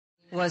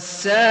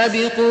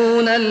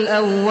والسابقون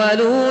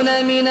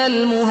الأولون من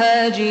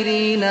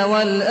المهاجرين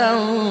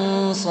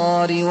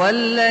والأنصار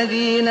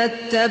والذين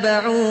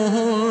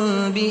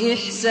اتبعوهم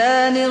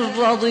بإحسان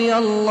رضي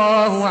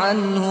الله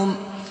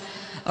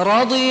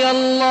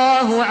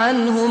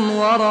عنهم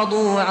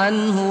ورضوا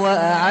عنه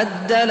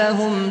وأعد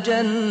لهم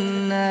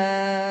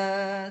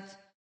جنات.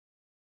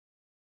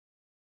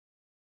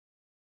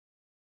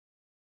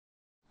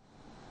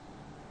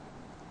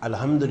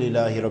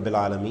 Alhamdulillahi Rabbil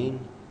Alameen.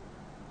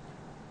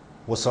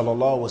 Wa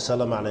sallallahu wa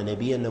sallam ala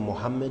nabiyyina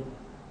Muhammad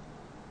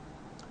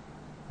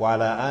wa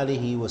ala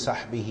alihi wa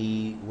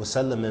sahbihi wa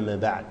sallam amma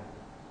ba'd.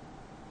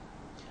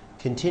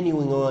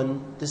 Continuing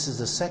on, this is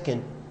the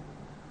second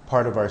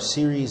part of our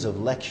series of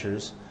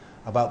lectures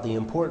about the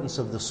importance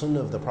of the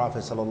Sunnah of the Prophet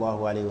sallallahu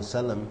alaihi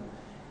wasallam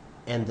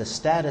and the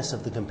status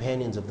of the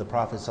companions of the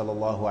Prophet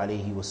sallallahu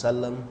alaihi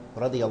wasallam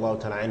radiyallahu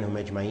ta'ala anhum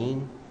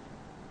ajma'een.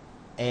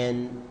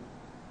 And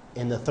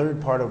in the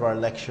third part of our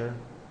lecture,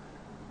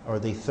 or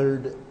the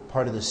third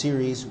part of the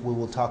series, we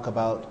will talk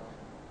about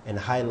and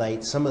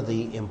highlight some of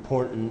the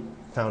important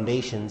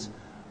foundations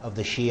of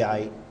the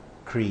Shiite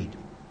creed.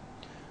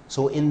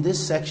 So in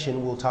this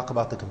section, we'll talk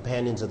about the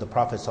companions of the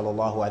Prophet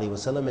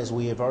ﷺ, as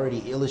we have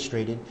already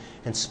illustrated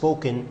and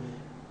spoken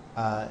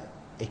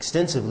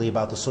extensively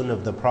about the Sunnah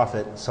of the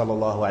Prophet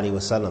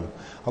ﷺ.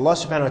 Allah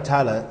subhanahu wa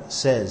ta'ala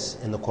says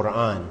in the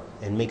Quran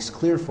and makes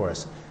clear for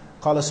us,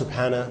 قال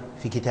سبحانه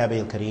في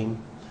كتابه الكريم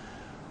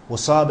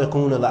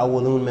والسابقون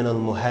الأولون من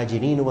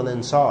المهاجرين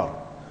والأنصار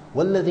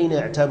والذين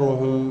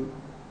اعتبروهم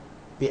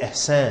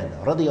بإحسان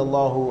رضي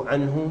الله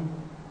عنهم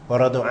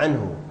ورضوا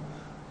عنه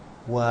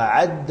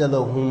وأعد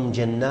لهم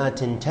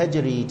جنات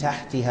تجري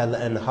تحتها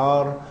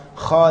الأنهار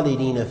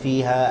خالدين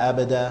فيها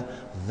أبدا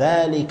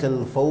ذلك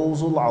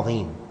الفوز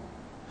العظيم.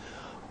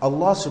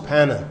 Allah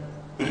subhanahu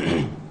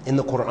in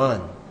the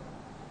Quran,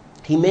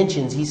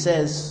 He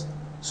says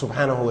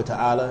subhanahu wa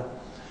ta'ala,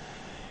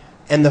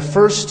 and the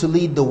first to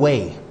lead the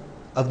way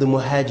of the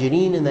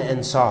Muhajirin and the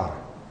Ansar,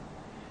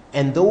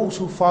 and those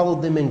who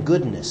followed them in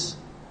goodness,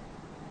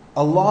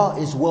 Allah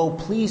is well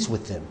pleased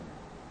with them,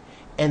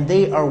 and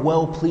they are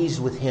well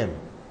pleased with Him.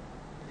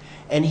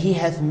 And He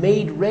hath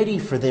made ready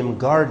for them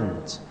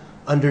gardens,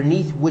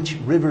 underneath which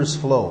rivers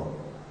flow,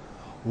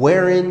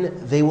 wherein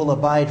they will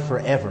abide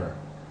forever.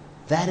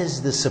 That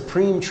is the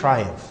supreme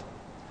triumph.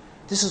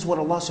 This is what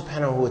Allah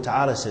subhanahu wa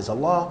ta'ala says.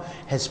 Allah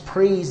has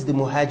praised the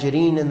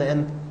Muhajirin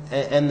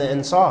and the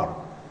Ansar.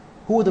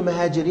 Who are the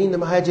Muhajirin? The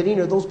Muhajirin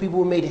are those people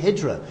who made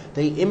Hijra.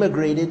 They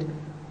immigrated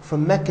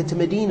from Mecca to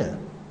Medina.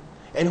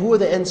 And who are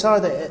the Ansar?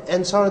 The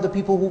Ansar are the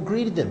people who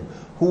greeted them,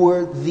 who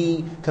were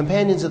the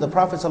companions of the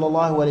Prophet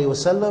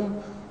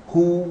ﷺ,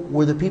 who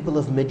were the people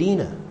of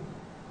Medina.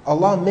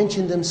 Allah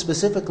mentioned them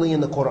specifically in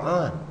the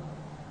Quran.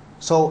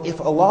 So if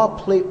Allah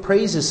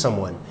praises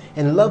someone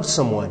and loves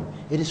someone,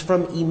 it is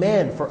from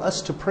Iman for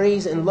us to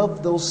praise and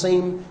love those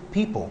same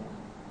people.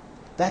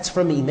 That's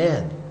from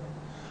Iman.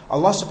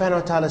 Allah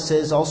subhanahu wa ta'ala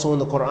says also in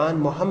the Quran,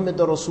 Muhammad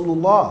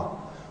Rasulullah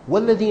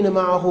وَالَّذِينَ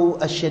مَعَهُ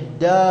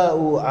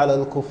أَشَدَّاءُ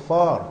عَلَى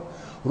الْكُفَّارِ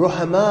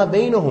رُحَمَا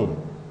بَيْنَهُمْ.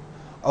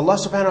 Allah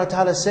subhanahu wa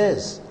ta'ala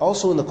says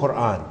also in the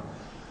Quran,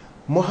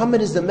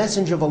 Muhammad is the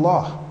messenger of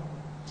Allah,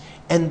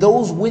 and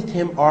those with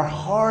him are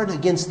hard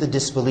against the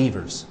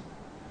disbelievers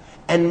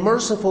and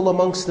merciful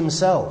amongst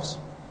themselves.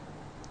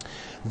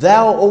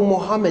 Thou, O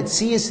Muhammad,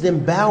 seest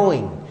them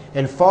bowing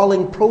and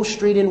falling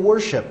prostrate in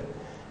worship,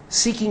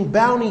 seeking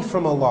bounty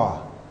from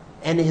Allah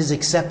and His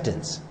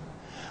acceptance.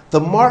 The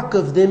mark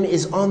of them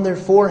is on their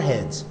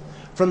foreheads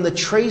from the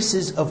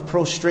traces of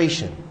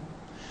prostration.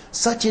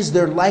 Such is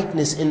their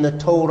likeness in the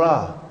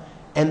Torah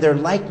and their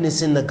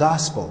likeness in the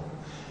Gospel.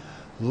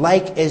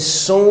 Like a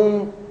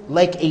sown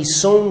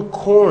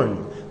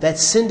corn that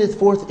sendeth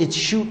forth its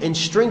shoot and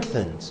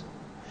strengthens,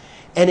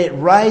 and it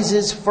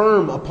rises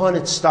firm upon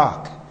its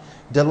stalk,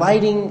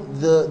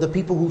 delighting the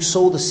people who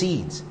sow the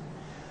seeds,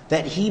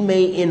 that He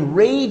may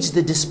enrage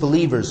the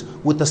disbelievers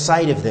with the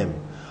sight of them.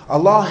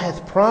 Allah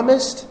hath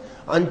promised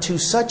unto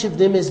such of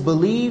them as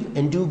believe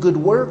and do good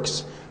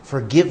works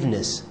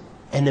forgiveness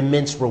and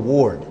immense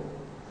reward.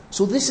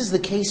 So this is the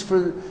case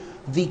for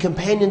the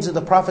companions of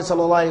the Prophet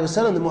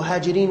ﷺ, the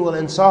Muhajirin wal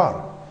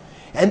Ansar.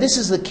 And this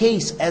is the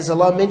case, as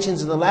Allah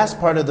mentions in the last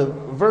part of the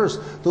verse,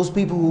 those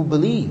people who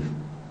believe.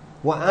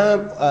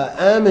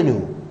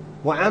 وَآمَنُوا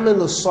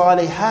وَعَمِلُوا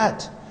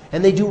الصَّالِحَاتِ,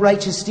 and they do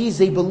righteous deeds.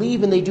 They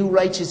believe and they do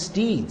righteous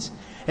deeds.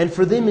 And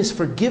for them is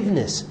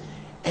forgiveness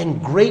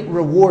and great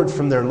reward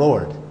from their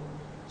Lord.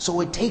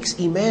 So it takes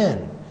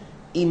Iman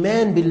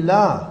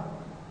billah,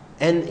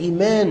 and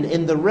Iman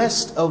in the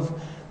rest of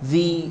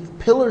the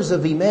pillars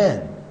of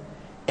Iman.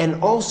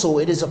 And also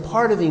it is a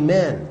part of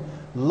Iman,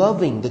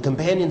 loving the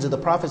companions of the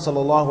Prophet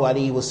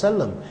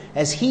ﷺ,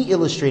 as he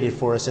illustrated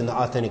for us in the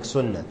authentic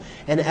Sunnah.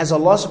 And as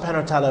Allah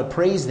subhanahu wa ta'ala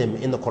praised them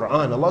in the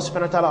Quran, Allah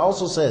subhanahu wa ta'ala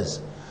also says,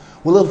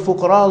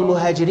 وَلِلْفُقَرَاءِ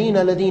الْمُهَاجِرِينَ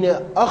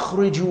الَّذِينَ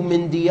أَخْرِجُوا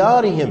مِنْ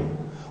دِيَارِهِمْ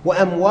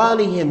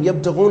وَأَمْوَالِهِمْ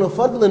يَبْتَغُونَ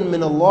فَضْلًا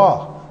مِنَ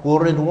اللَّهِ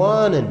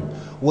وَرِضْوَانًا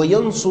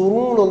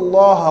وَيَنْصُرُونَ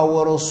اللَّهَ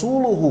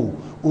وَرَسُولُهُ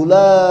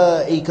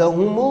أُولَئِكَ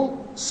هُمُ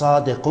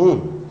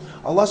صادقون.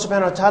 Allah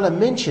subhanahu wa ta'ala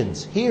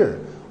mentions here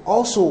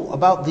also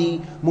about the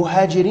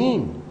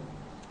muhajireen,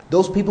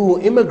 those people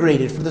who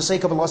immigrated for the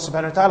sake of Allah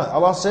subhanahu wa ta'ala.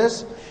 Allah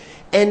says,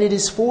 and it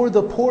is for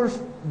the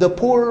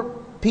poor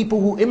people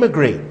who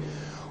immigrate,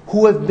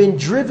 who have been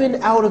driven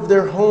out of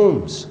their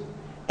homes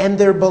and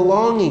their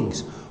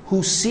belongings,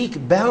 who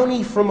seek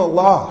bounty from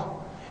Allah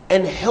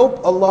and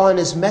help Allah and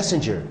His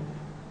Messenger.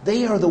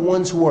 They are the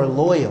ones who are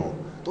loyal.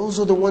 Those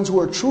are the ones who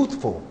are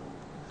truthful.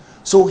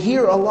 So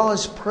here Allah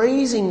is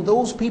praising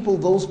those people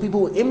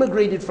who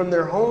immigrated from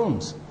their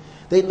homes.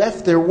 They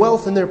left their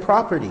wealth and their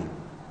property.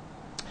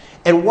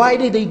 And why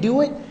did they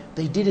do it?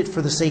 They did it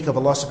for the sake of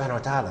Allah subhanahu wa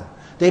ta'ala.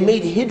 They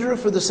made Hijra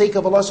for the sake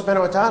of Allah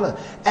subhanahu wa ta'ala.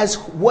 As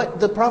what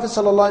the Prophet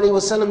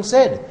ﷺ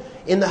said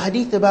in the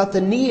Hadeeth about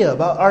the niyyah,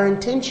 about our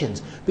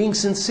intentions, being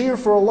sincere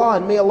for Allah,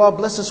 and may Allah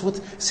bless us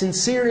with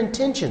sincere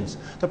intentions.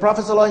 The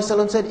Prophet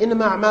ﷺ said,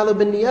 إِنَّمَا أَعْمَالُ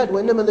بِالنِّيَّاتِ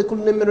وَإِنَّمَا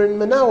لِكُلِّ امْرِئٍ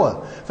مَا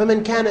نَوَى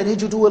فَمَنْ كَانَتْ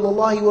هِجْرَتُهُ إِلَى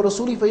اللَّهِ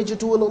وَرَسُولِهِ فَهِجْرَتُهُ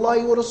إِلَى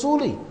اللَّهِ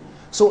وَرَسُولِهِ.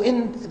 So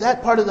in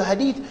that part of the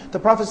Hadith, the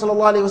Prophet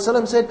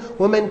ﷺ said,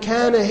 وَمَنْ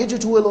كَانَ هِجْرَتُهُ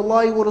إِلَى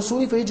اللَّهِ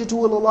وَرَسُولِهِ فَهِجْرَتُهُ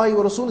إِلَى اللَّهِ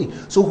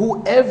وَرَسُولِهِ. So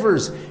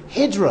whoever's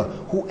hijrah,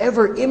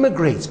 whoever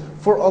immigrates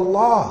for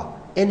Allah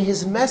and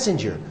His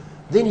Messenger,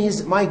 then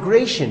his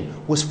migration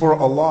was for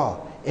Allah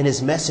and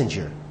His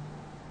Messenger.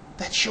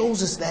 That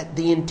shows us that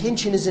the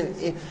intention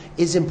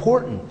is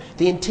important.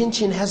 The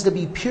intention has to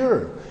be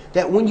pure.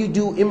 That when you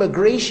do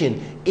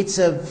immigration, it's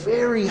a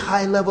very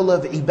high level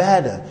of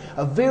ibadah,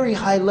 a very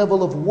high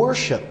level of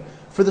worship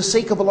for the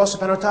sake of Allah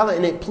subhanahu wa ta'ala,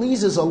 and it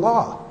pleases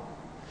Allah.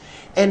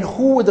 And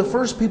who were the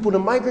first people to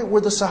migrate?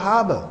 Were the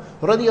Sahabah,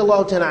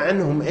 radiyallahu ta'ala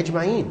anhum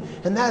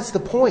ajma'een. And that's the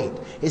point,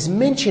 is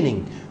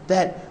mentioning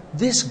that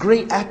this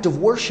great act of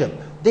worship,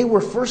 they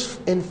were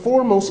first and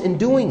foremost in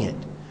doing it.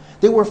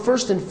 They were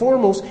first and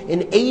foremost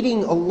in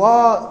aiding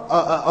Allah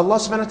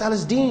subhanahu wa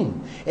ta'ala's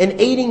deen, and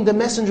aiding the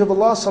Messenger of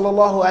Allah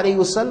sallallahu alayhi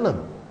wa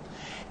sallam.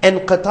 And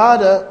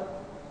Qatada,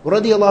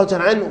 radiyallahu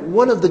ta'ala anhu,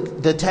 one of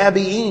the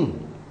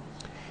tabieen,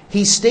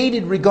 he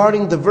stated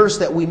regarding the verse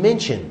that we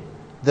mentioned,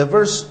 the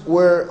verse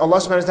where Allah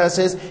subhanahu wa ta'ala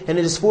says, and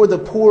it is for the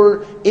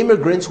poor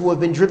immigrants who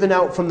have been driven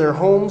out from their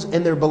homes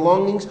and their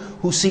belongings,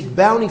 who seek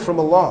bounty from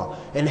Allah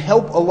and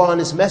help Allah and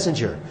His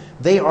Messenger.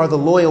 They are the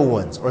loyal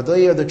ones, or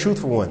they are the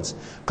truthful ones.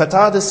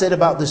 Qatada said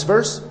about this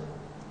verse,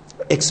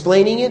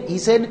 explaining it, he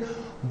said,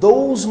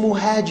 those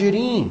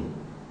muhajireen,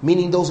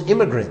 meaning those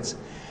immigrants,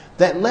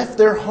 that left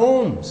their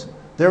homes,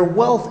 their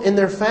wealth and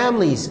their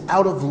families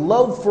out of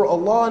love for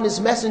Allah and His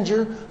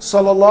Messenger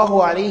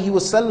sallallahu alaihi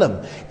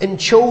wasallam, and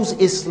chose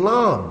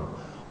Islam,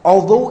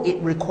 although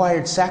it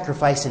required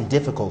sacrifice and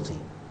difficulty.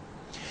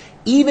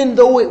 Even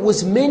though it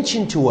was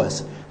mentioned to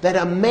us that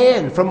a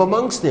man from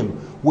amongst them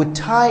would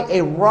tie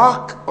a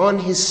rock on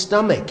his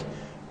stomach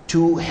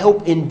to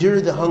help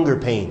endure the hunger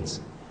pains.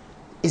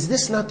 Is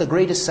this not the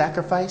greatest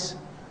sacrifice?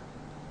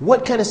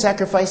 What kind of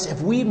sacrifice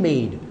have we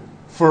made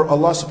for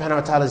Allah subhanahu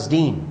wa ta'ala's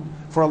deen,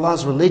 for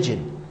Allah's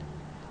religion?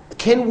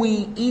 Can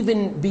we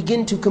even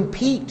begin to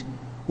compete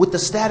with the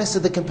status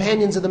of the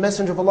companions of the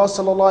Messenger of Allah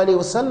sallallahu alaihi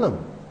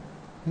wasallam?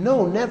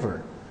 No,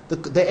 never.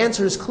 The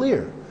answer is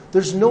clear.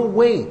 There's no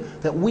way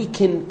that we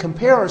can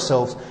compare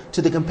ourselves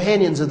to the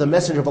companions of the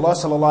Messenger of Allah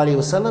sallallahu alaihi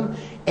wasallam,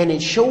 and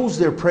it shows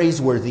their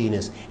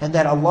praiseworthiness and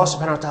that Allah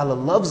subhanahu wa ta'ala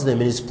loves them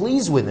and is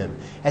pleased with them,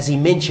 as He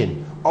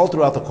mentioned all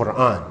throughout the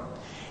Quran.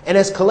 And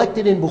as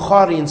collected in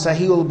Bukhari, in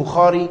Sahih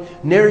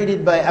al-Bukhari,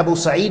 narrated by Abu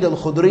Sa'id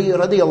al-Khudri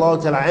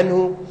radiyallahu ta'ala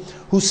anhu,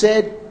 who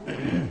said,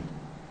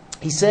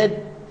 he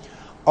said,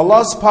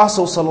 Allah's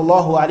Apostle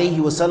sallallahu alaihi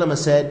wasallam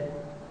said,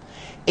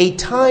 a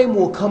time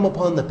will come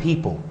upon the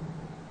people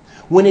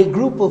when a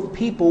group of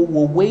people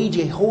will wage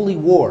a holy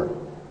war,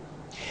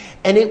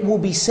 and it will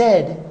be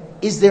said,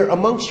 is there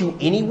amongst you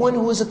anyone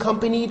who has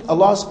accompanied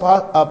Allah's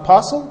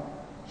Apostle?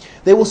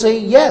 They will say,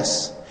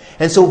 yes.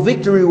 And so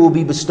victory will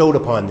be bestowed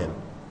upon them.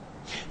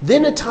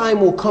 Then a time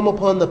will come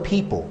upon the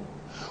people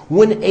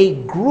when a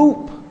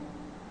group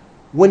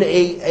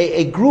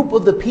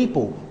of the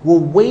people will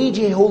wage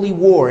a holy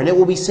war, and it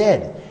will be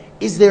said,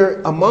 is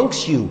there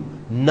amongst you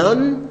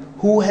none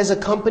who has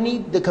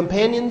accompanied the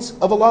companions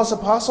of Allah's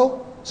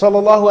Apostle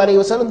sallallahu alaihi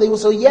wasallam? They will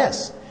say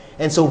yes,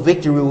 and so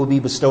victory will be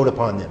bestowed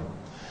upon them.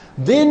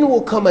 Then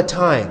will come a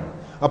time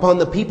upon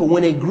the people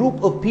when a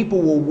group of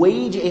people will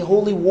wage a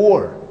holy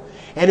war,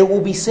 and it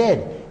will be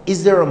said,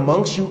 is there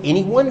amongst you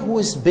anyone who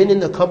has been in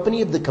the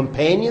company of the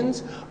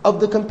companions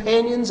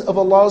of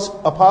Allah's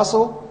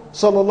Apostle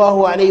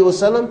sallallahu alaihi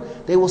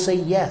wasallam? They will say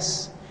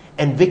yes,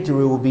 and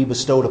victory will be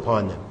bestowed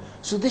upon them.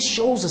 So this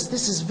shows us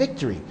this is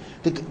victory.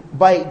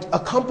 By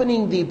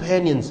accompanying the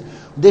companions,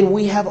 then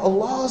we have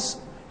Allah's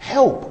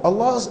help,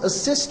 Allah's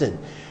assistance.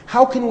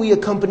 How can we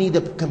accompany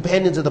the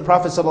companions of the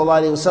Prophet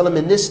ﷺ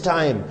in this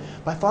time?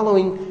 By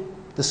following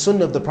the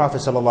sunnah of the Prophet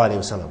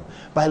ﷺ,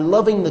 by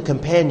loving the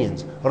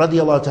companions,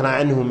 radiyallahu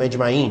ta'ala anhum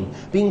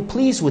ajma'een, being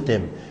pleased with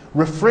them,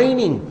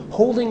 refraining,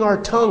 holding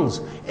our tongues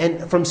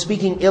and from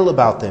speaking ill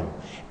about them,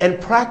 and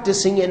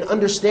practicing and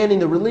understanding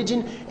the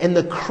religion and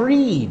the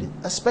creed,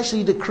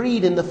 especially the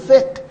creed and the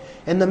fiqh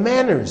and the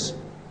manners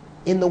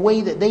in the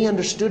way that they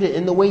understood it,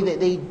 in the way that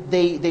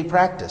they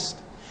practiced.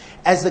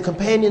 As the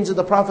companions of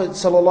the Prophet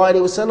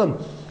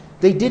ﷺ,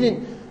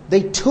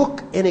 they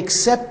took and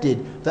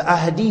accepted the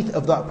ahadith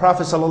of the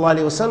Prophet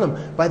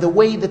ﷺ by the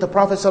way that the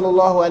Prophet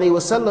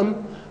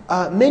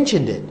ﷺ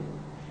mentioned it.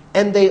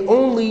 And they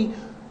only,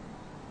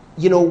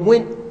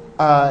 went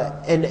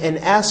and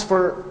asked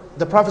for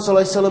the Prophet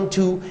ﷺ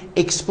to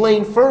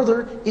explain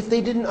further if they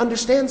didn't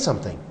understand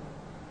something.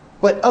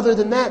 But other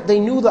than that, they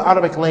knew the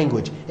Arabic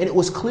language, and it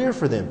was clear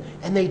for them,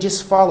 and they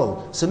just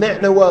followed.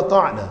 سَمِعْنَا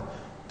وَأَطَعْنَا.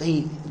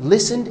 They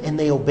listened and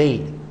they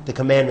obeyed the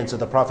commandments of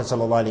the Prophet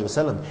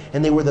ﷺ.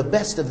 And they were the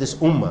best of this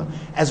ummah,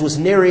 as was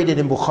narrated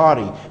in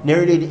Bukhari,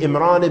 narrated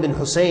Imran ibn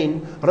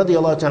Hussein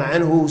radiallahu ta'ala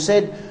anhu, who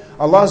said,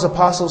 Allah's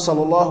Apostle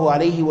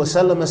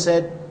ﷺ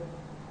said,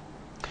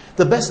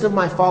 the best of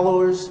my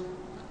followers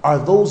are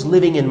those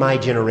living in my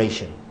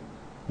generation,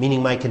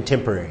 meaning my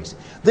contemporaries.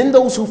 Then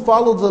those who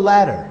follow the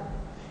latter.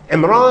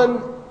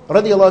 Imran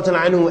radiallahu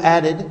ta'ala anhu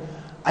added,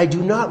 I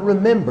do not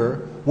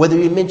remember whether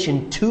he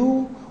mentioned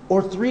 2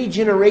 or 3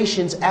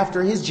 generations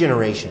after his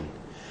generation.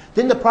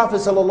 Then the Prophet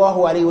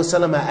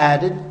ﷺ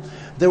added,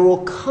 there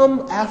will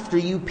come after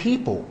you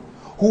people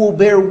who will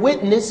bear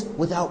witness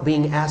without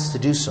being asked to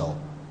do so,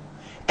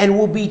 and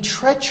will be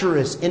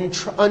treacherous and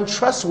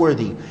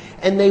untrustworthy,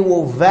 and they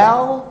will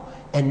vow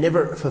and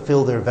never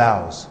fulfill their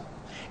vows.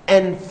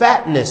 And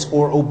fatness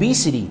or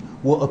obesity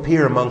will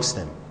appear amongst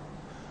them.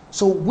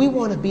 So we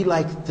want to be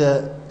like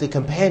the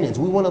companions.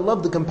 We want to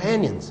love the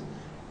companions,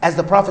 as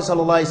the Prophet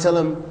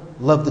ﷺ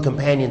loved the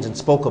companions and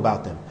spoke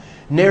about them.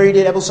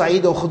 Narrated Abu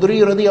Sa'id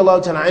al-Khudri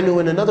radiyallahu ta'ala anhu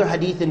in another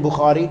hadith in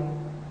Bukhari.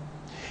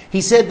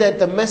 He said that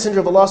the Messenger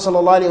of Allah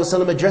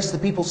ﷺ addressed the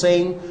people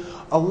saying,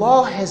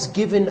 Allah has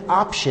given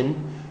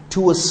option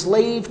to a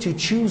slave to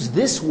choose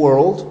this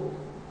world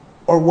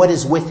or what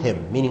is with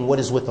him, meaning what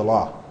is with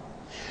Allah.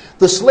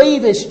 The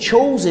slave has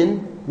chosen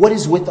what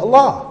is with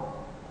Allah.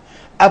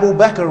 Abu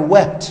Bakr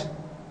wept,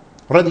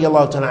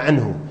 radiyallahu ta'ala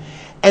anhu.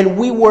 And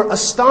we were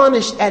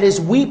astonished at his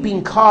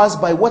weeping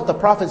caused by what the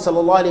Prophet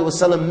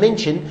ﷺ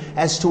mentioned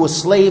as to a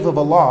slave of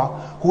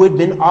Allah who had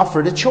been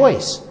offered a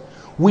choice.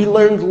 We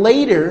learned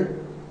later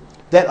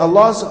that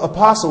Allah's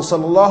Apostle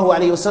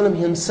ﷺ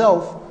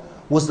himself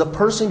was the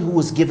person who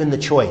was given the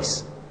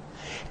choice.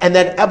 And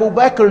that Abu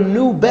Bakr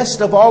knew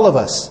best of all of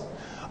us.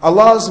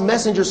 Allah's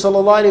Messenger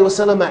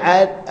ﷺ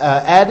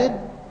added,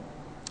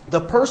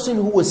 the person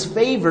who has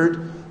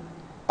favored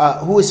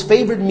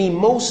me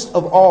most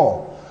of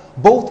all,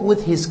 both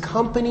with his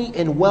company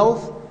and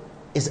wealth,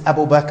 is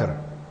Abu Bakr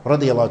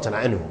radiyallahu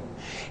ta'ala anhu.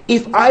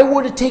 If I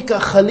were to take a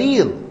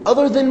Khalil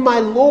other than my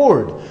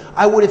Lord,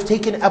 I would have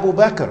taken Abu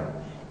Bakr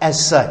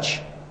as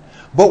such.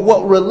 But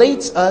what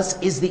relates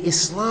us is the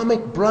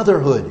Islamic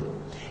brotherhood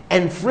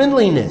and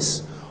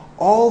friendliness.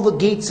 All the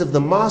gates of the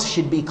mosque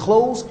should be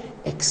closed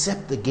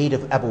except the gate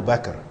of Abu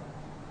Bakr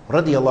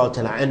radiyallahu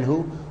ta'ala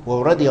anhu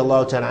wa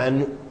radiyallahu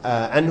ta'ala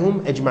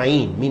anhum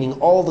ajma'een, meaning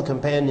all the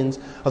companions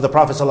of the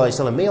Prophet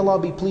ﷺ. May Allah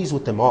be pleased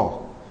with them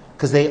all,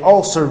 because they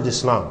all served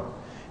Islam.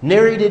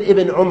 Narrated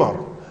Ibn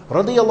Umar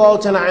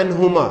radiyallahu ta'ala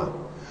anhuma,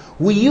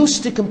 we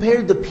used to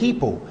compare the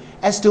people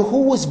as to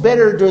who was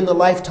better during the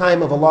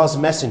lifetime of Allah's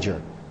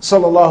Messenger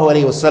sallallahu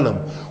alaihi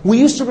wasallam. We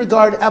used to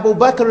regard Abu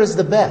Bakr as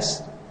the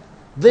best,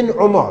 then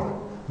Umar,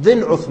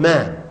 then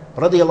Uthman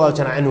radiyallahu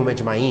ta'ala anhum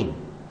ajma'een.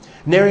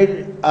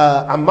 Narrated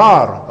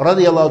Ammar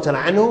radiyallahu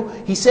ta'ala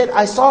anhu, he said,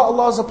 I saw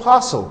Allah's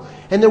Apostle,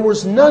 and there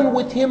was none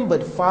with him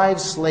but 5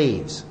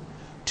 slaves,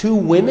 2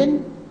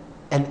 women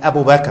and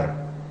Abu Bakr,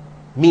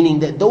 meaning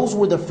that those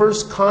were the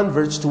first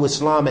converts to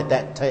Islam at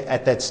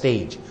that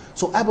stage.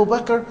 So Abu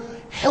Bakr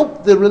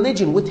helped the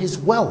religion with his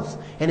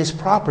wealth and his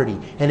property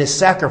and his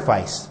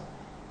sacrifice.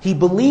 He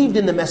believed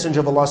in the Messenger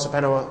of Allah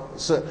sallallahu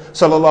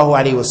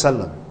alaihi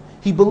wasallam.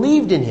 He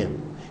believed in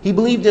him. He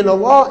believed in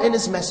Allah and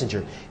His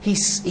Messenger. He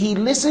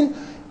listened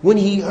when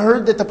he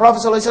heard that the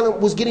Prophet ﷺ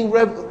was getting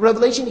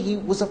revelation. He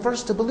was the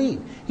first to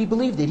believe. He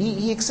believed it.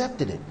 He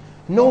accepted it.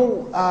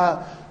 No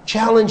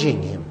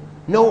challenging him.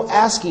 No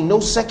asking. No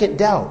second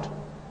doubt.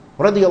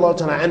 Radiyallahu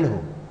ta'ala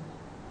anhu.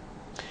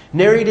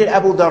 Narrated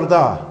Abu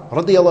Darda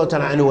radiyallahu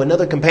ta'ala anhu,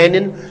 another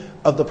companion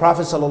of the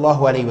Prophet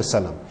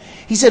ﷺ.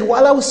 He said,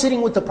 while I was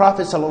sitting with the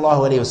Prophet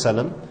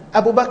ﷺ,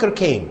 Abu Bakr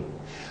came,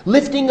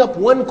 lifting up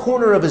one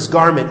corner of his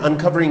garment,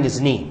 uncovering his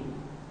knee.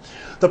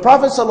 The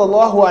Prophet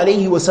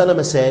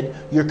ﷺ said,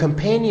 your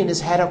companion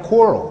has had a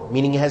quarrel,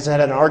 meaning he has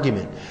had an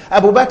argument.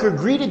 Abu Bakr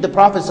greeted the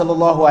Prophet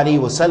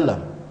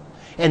ﷺ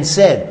and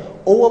said,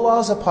 O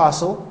Allah's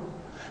Apostle,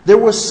 there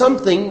was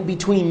something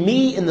between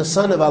me and the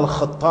son of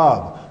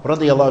Al-Khattab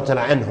radiyallahu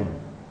ta'ala anhum.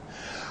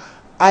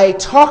 I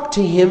talked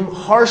to him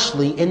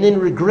harshly and then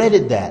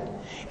regretted that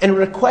and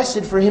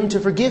requested for him to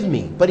forgive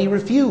me, but he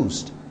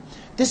refused.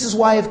 This is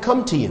why I have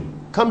come to you.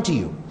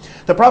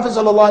 The Prophet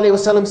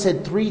ﷺ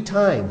said 3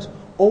 times,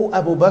 O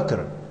Abu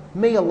Bakr,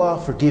 may Allah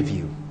forgive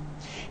you.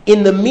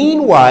 In the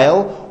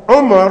meanwhile,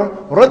 Umar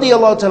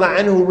radiyallahu ta'ala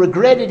anhu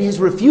regretted his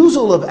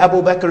refusal of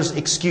Abu Bakr's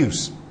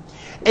excuse.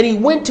 And he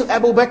went to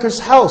Abu Bakr's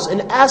house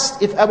and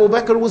asked if Abu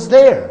Bakr was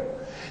there.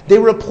 They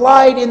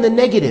replied in the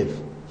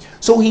negative.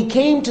 So he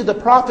came to the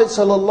Prophet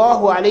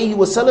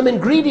ﷺ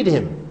and greeted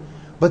him.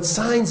 But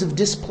signs of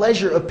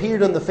displeasure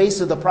appeared on the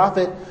face of the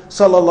Prophet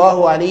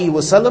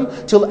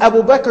ﷺ till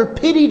Abu Bakr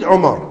pitied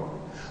Umar.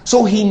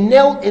 So he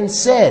knelt and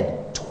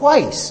said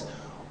twice,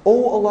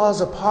 O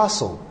Allah's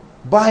Apostle,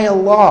 by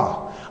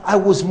Allah, I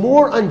was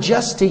more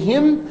unjust to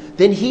him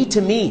than he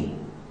to me.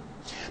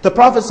 The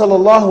Prophet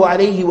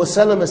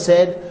ﷺ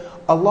said,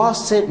 Allah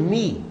sent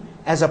me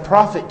as a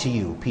prophet to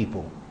you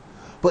people.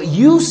 But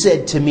you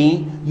said to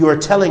me, you are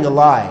telling a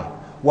lie.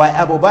 Why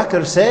Abu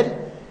Bakr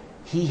said,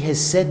 he has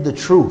said the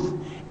truth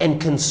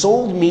and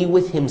consoled me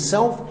with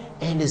himself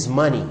and his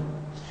money.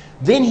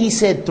 Then he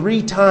said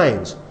 3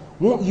 times,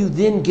 won't you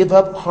then give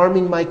up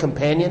harming my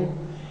companion?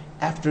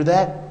 After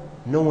that,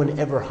 no one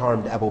ever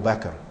harmed Abu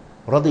Bakr.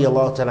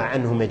 Radiyallahu ta'ala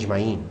anhum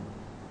ajma'een.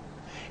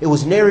 It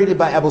was narrated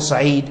by Abu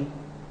Sa'id,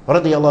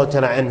 radiyallahu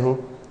ta'ala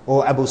anhu,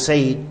 or Abu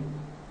Sayyid.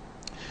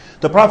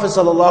 The Prophet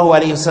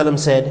ﷺ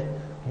said,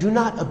 do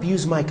not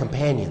abuse my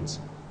companions.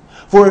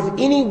 For if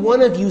any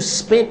one of you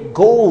spent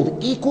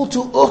gold equal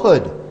to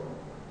Uhud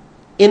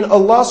in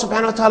Allah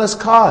subhanahu wa ta'ala's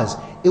cause,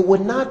 it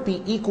would not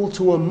be equal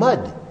to a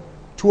mud,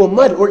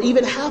 or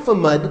even half a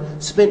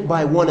mud spent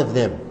by one of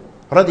them.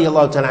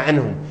 Radiyallahu ta'ala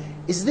anhum.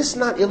 Is this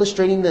not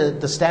illustrating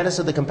the status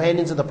of the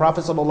companions of the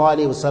Prophet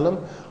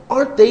ﷺ?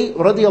 Aren't they,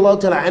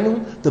 radiyallahu ta'ala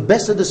anhum, the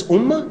best of this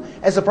ummah?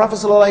 As the Prophet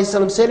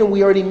ﷺ said, and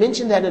we already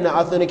mentioned that in the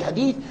authentic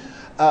hadith,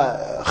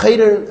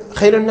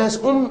 خير الناس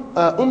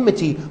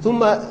أمتي ثم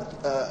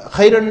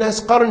خير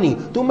الناس قرني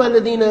ثم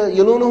الذين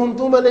يلونهم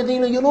ثم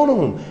الذين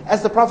يلونهم.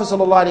 As the Prophet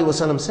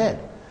ﷺ said,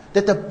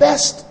 that the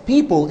best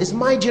people is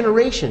my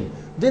generation,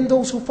 then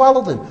those who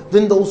follow them,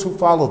 then those who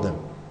follow them.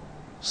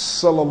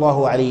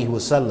 Sallallahu alayhi wa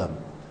sallam.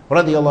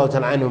 Radiyallahu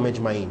ta'ala anhum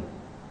ajma'een.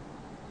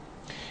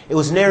 It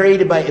was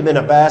narrated by Ibn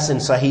Abbas in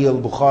Sahih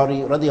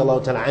al-Bukhari,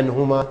 radiyallahu ta'ala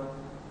anhuma,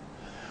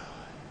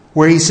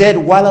 where he said,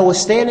 while I was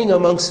standing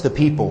amongst the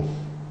people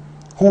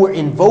who were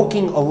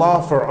invoking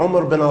Allah for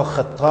Umar bin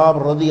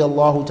al-Khattab,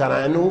 radiyallahu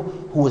ta'ala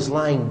anhu, who was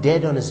lying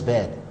dead on his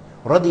bed,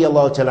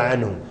 radiyallahu ta'ala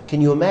anhu.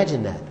 Can you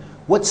imagine that?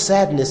 What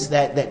sadness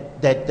that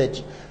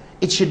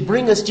it should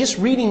bring us, just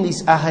reading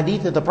these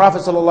ahadith of the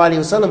Prophet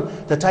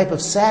ﷺ, the type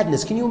of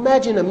sadness. Can you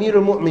imagine Amir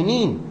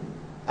al-Mu'mineen,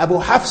 Abu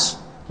Hafs,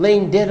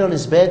 laying dead on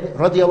his bed,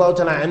 radiyallahu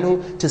ta'ala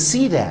anhu, to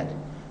see that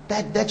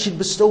should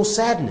bestow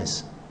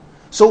sadness.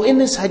 So in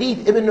this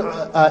hadith, Ibn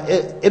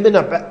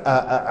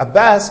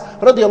Abbas,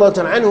 radiyallahu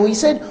ta'ala anhu, he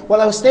said,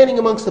 while I was standing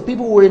amongst the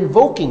people who were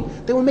invoking,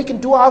 they were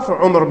making dua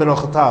for Umar bin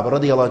al-Khattab,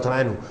 radiyallahu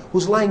ta'ala anhu,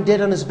 who's lying dead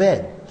on his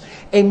bed.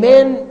 A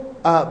man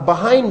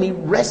behind me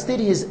rested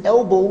his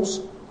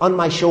elbows on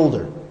my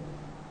shoulder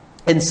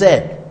and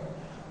said,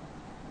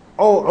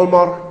 O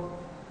Umar,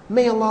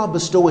 may Allah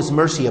bestow His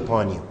mercy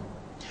upon you.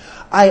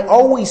 I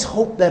always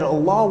hope that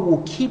Allah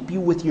will keep you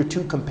with your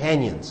 2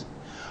 companions.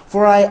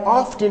 For I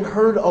often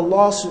heard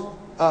Allah's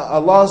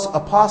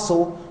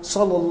Apostle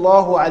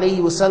sallallahu alaihi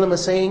wasallam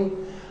saying,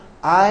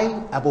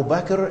 I, Abu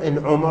Bakr and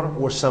Umar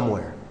were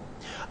somewhere.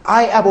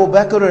 I, Abu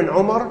Bakr and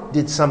Umar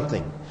did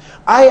something.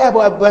 I, Abu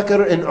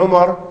Bakr and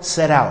Umar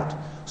set out.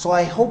 So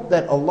I hope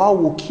that Allah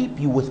will keep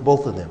you with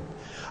both of them.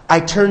 I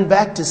turned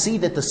back to see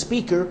that the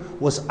speaker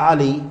was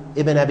Ali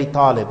ibn Abi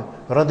Talib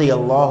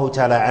radiyallahu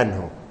ta'ala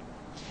anhu.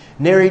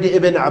 Narrated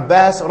Ibn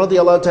Abbas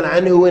radiyallahu ta'ala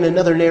anhu in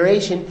another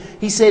narration,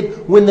 he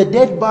said, when the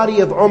dead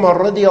body of Umar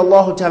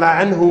radiyallahu ta'ala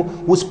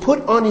anhu was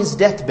put on his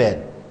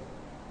deathbed,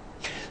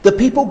 the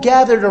people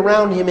gathered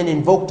around him and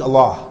invoked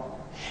Allah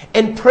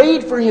and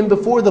prayed for him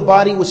before the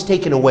body was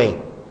taken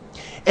away.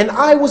 And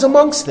I was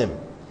amongst them.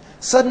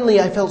 Suddenly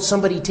I felt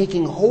somebody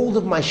taking hold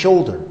of my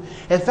shoulder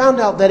and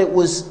found out that it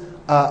was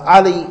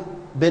Ali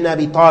bin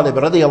Abi Talib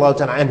radiyallahu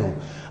ta'ala anhu.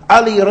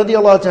 Ali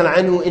radiyallahu ta'ala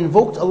anhu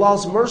invoked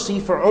Allah's mercy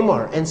for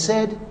Umar and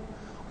said,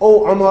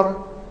 O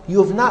Umar,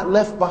 you have not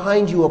left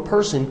behind you a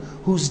person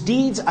whose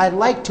deeds I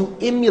like to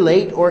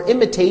emulate or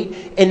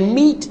imitate and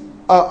meet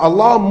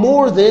Allah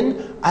more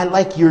than I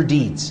like your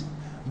deeds.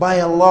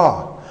 By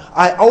Allah,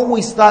 I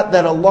always thought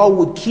that Allah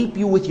would keep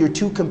you with your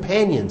 2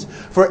 companions.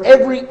 For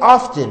every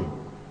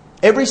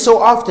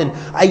so often,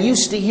 I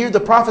used to hear the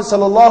Prophet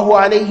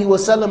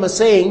ﷺ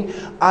saying,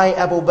 I,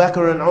 Abu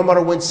Bakr and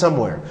Umar went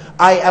somewhere.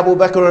 I, Abu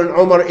Bakr and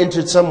Umar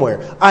entered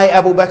somewhere. I,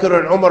 Abu Bakr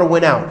and Umar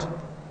went out.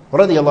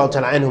 Radiyallahu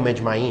ta'ala anhum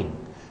ajma'een.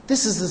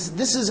 This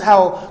is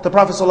how the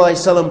Prophet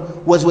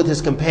ﷺ was with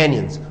his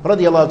companions.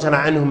 Radiyallahu ta'ala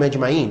anhum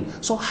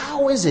ajma'een. So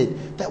how is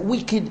it that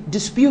we could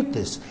dispute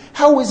this?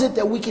 How is it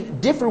that we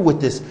could differ with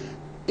this?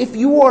 If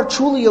you are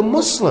truly a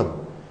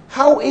Muslim,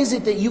 how is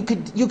it that you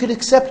could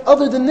accept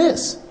other than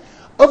this?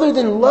 Other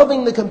than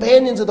loving the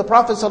companions of the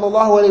Prophet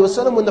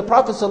ﷺ when the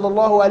Prophet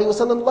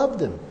ﷺ loved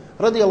them.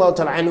 Radiyallahu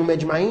ta'ala anhum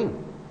ajma'een.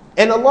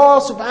 And Allah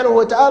subhanahu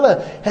wa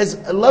ta'ala has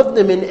loved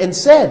them and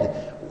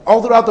said,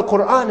 all throughout the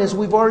Quran, as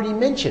we've already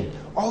mentioned,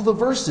 all the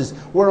verses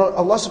where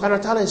Allah subhanahu wa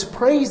ta'ala has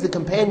praised the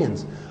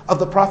companions of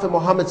the Prophet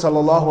Muhammad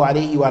sallallahu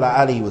alayhi wa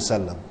alihi wa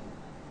sallam.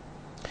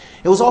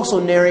 It was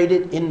also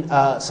narrated in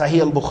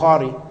Sahih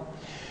al-Bukhari,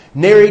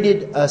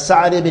 narrated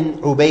Sa'ad ibn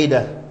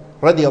Ubaidah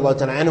radiallahu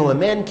ta'ala anhu, a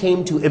man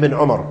came to Ibn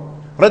Umar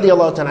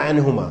radiallahu ta'ala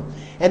anhuma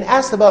and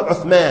asked about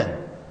Uthman.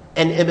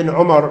 And Ibn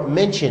Umar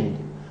mentioned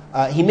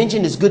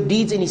his good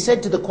deeds, and he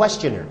said to the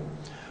questioner,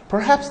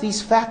 perhaps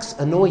these facts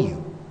annoy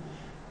you.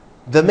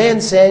 The man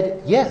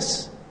said,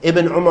 yes.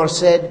 Ibn Umar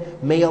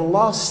said, may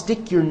Allah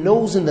stick your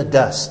nose in the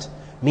dust,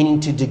 meaning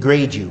to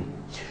degrade you.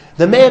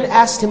 The man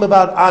asked him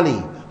about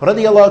Ali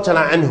radiallahu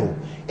ta'ala anhu.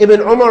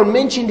 Ibn Umar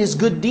mentioned his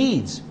good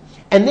deeds,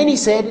 and then he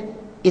said,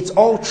 it's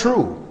all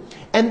true.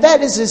 And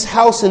that is his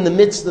house in the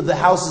midst of the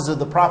houses of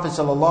the Prophet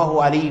sallallahu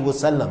alaihi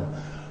wasallam.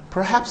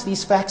 Perhaps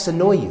these facts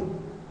annoy you,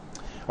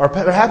 or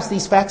perhaps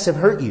these facts have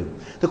hurt you.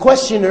 The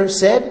questioner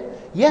said,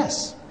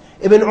 yes.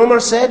 Ibn Umar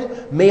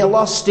said, may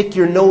Allah stick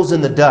your nose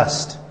in the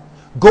dust.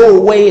 Go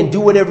away and do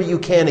whatever you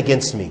can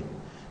against me.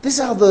 This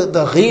is how the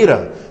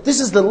ghira, this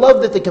is the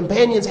love that the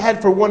companions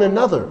had for one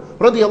another,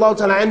 radiyallahu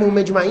ta'ala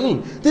anhum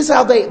ajma'een. This is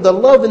how the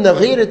love and the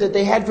ghira that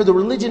they had for the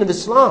religion of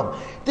Islam.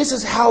 This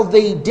is how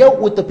they dealt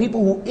with the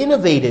people who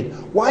innovated.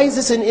 Why is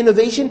this an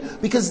innovation?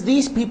 Because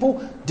these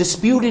people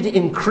disputed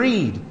in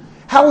creed.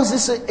 How is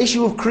this an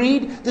issue of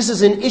creed? This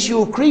is an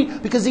issue of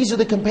creed because these are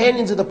the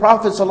companions of the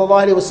Prophet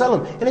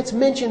ﷺ. And it's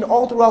mentioned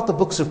all throughout the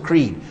books of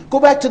creed. Go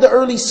back to the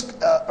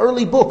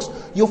early books.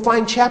 You'll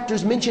find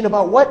chapters mention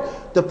about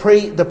what? The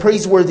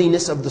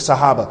praiseworthiness of the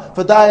Sahabah.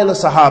 Fadail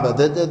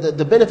al-Sahabah,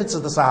 the benefits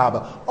of the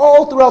Sahabah.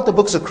 All throughout the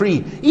books of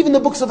creed. Even the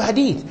books of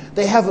Hadeeth.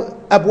 They have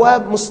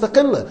abwab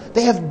mustaqillah.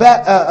 They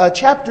have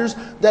chapters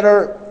that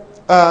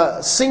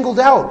are singled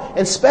out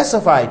and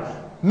specified,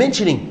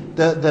 mentioning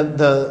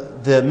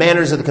the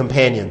manners of the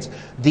companions,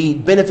 the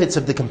benefits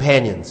of the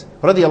companions.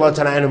 Radiyallahu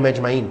ta'ala anhum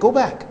ajma'een. Go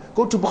back.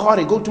 Go to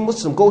Bukhari, go to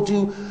Muslim, go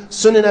to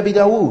Sunan Abi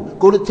Dawud,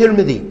 go to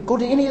Tirmidhi, go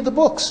to any of the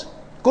books.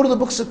 Go to the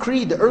books of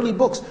creed, the early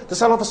books, the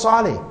Salaf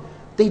Salih.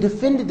 They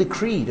defended the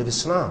creed of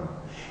Islam.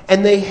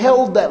 And they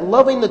held that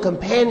loving the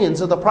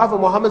companions of the Prophet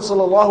Muhammad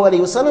sallallahu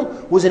alaihi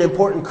wasallam was an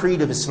important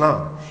creed of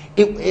Islam.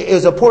 It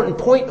was an important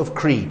point of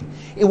creed.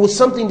 It was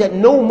something that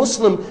no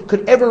Muslim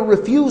could ever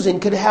refuse and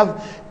could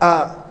have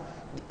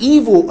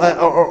evil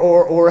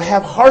or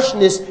have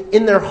harshness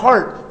in their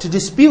heart to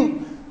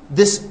dispute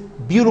this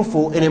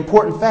beautiful and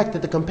important fact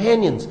that the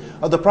companions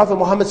of the Prophet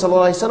Muhammad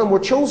ﷺ were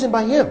chosen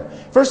by him.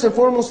 First and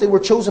foremost, they were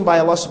chosen by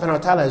Allah subhanahu wa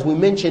ta'ala, as we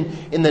mentioned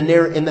in the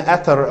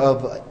athar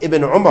of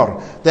Ibn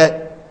Umar,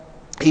 that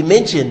he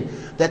mentioned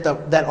that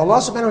Allah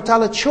subhanahu wa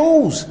ta'ala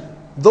chose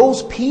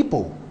those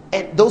people.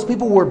 And those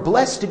people were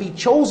blessed to be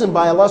chosen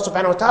by Allah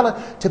subhanahu wa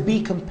ta'ala to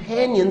be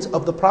companions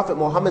of the Prophet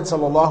Muhammad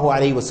sallallahu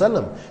alaihi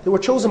wasallam. They were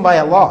chosen by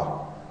Allah.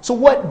 So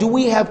what do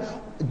we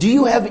have? Do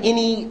you have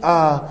any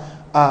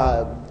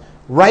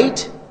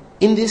right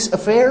in this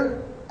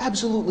affair?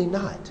 Absolutely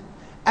not.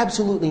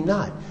 Absolutely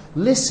not.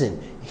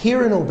 Listen,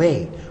 hear and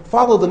obey.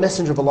 Follow the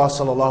Messenger of Allah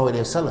sallallahu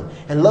alaihi wasallam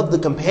and love the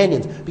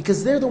companions,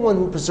 because they're the one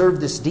who preserved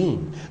this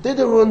deen. They're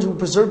the ones who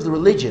preserved the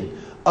religion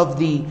of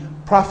the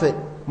Prophet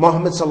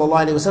Muhammad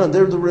sallallahu alaihi wasallam.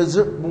 They're the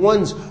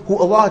ones who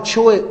Allah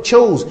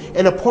chose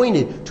and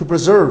appointed to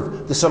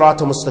preserve the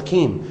Sirat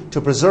al-Mustaqim, to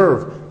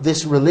preserve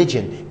this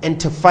religion, and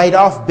to fight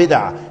off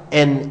bid'ah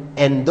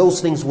and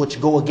those things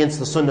which go against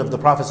the sunnah of the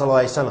Prophet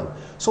sallallahu alaihi wasallam.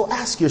 So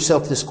ask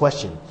yourself this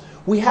question.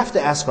 We have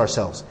to ask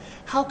ourselves,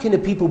 how can a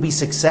people be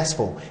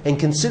successful and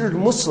considered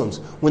Muslims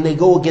when they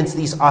go against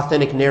these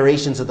authentic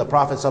narrations of the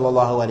Prophet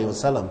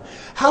ﷺ?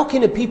 How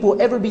can a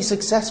people ever be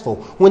successful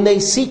when they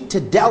seek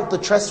to doubt the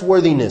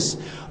trustworthiness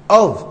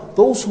of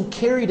those who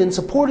carried and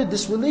supported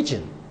this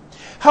religion?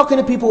 How can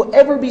a people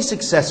ever be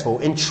successful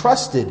and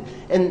trusted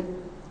and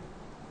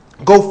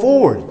go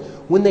forward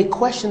when they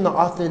question the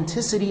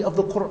authenticity of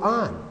the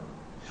Quran?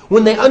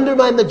 When they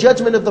undermine the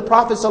judgment of the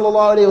Prophet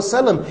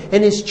ﷺ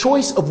and his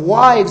choice of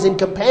wives and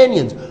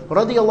companions,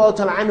 radiyallahu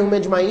ta'ala anhum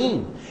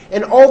ajma'een,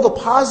 and all the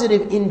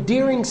positive,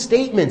 endearing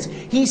statements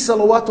he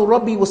salawatu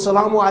rabbi wa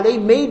salamu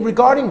alayhi made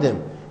regarding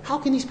them. How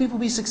can these people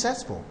be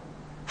successful?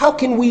 How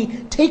can we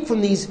take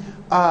from these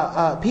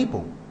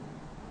people?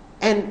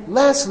 And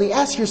lastly,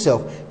 ask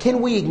yourself,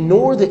 can we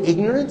ignore the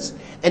ignorance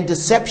and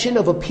deception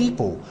of a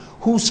people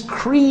whose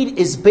creed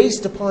is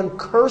based upon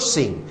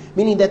cursing,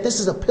 meaning that this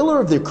is a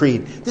pillar of their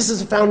creed, this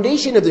is a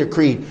foundation of their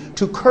creed,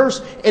 to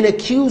curse and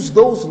accuse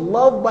those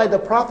loved by the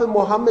Prophet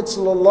Muhammad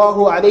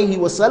sallallahu alaihi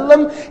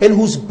wasallam, and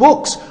whose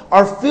books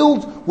are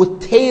filled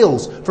with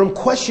tales from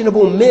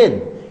questionable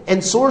men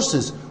and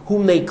sources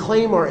whom they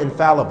claim are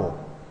infallible?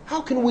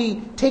 How can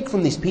we take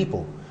from these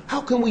people?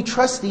 How can we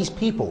trust these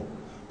people?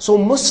 So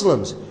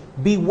Muslims,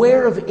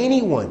 beware of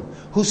anyone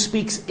who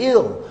speaks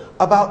ill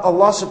about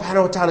Allah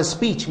subhanahu wa ta'ala's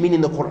speech,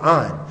 meaning the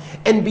Quran.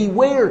 And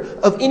beware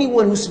of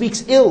anyone who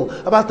speaks ill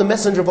about the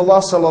Messenger of Allah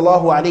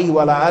sallallahu alayhi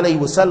wa alayhi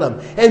wa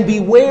sallam. And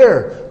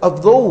beware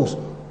of those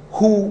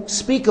who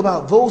speak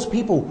about those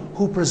people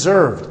who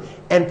preserved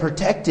and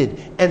protected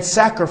and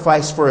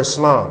sacrificed for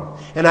Islam.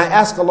 And I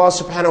ask Allah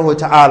subhanahu wa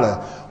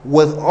ta'ala,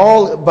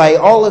 by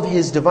all of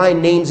His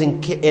divine names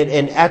and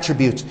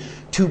attributes,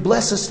 to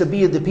bless us to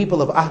be of the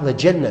people of Ahl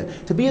Jannah,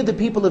 to be of the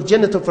people of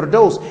Jannah to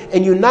Firdaus,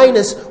 and unite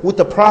us with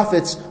the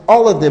prophets,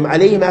 all of them,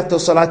 alayhim after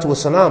salatu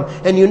wasalam,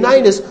 and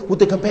unite us with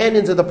the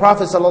companions of the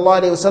Prophet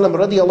sallallahu alayhi wasallam,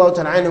 radiyallahu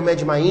ta'ala anhum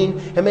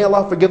ajma'een, and may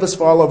Allah forgive us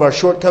for all of our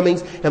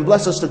shortcomings, and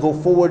bless us to go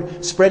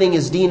forward, spreading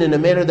His deen in a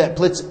manner that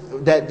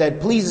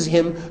pleases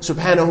Him,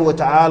 subhanahu wa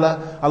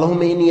ta'ala.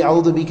 Allahumma inni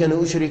a'udhu bika an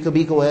ushrika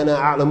bika wa ana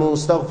a'lamu,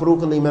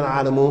 astaghfiruka liman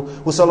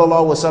a'lamu, wa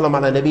sallallahu wa sallam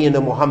ala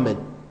nabiyyina Muhammad.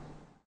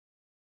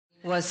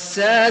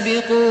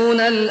 والسابقون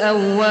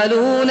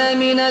الأولون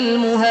من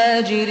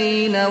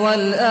المهاجرين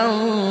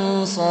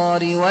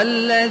والأنصار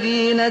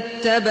والذين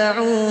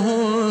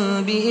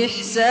اتبعوهم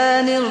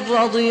بإحسان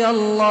رضي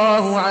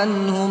الله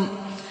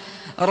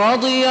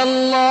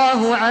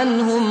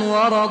عنهم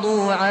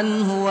ورضوا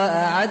عنه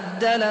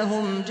وأعد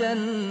لهم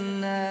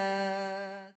جنات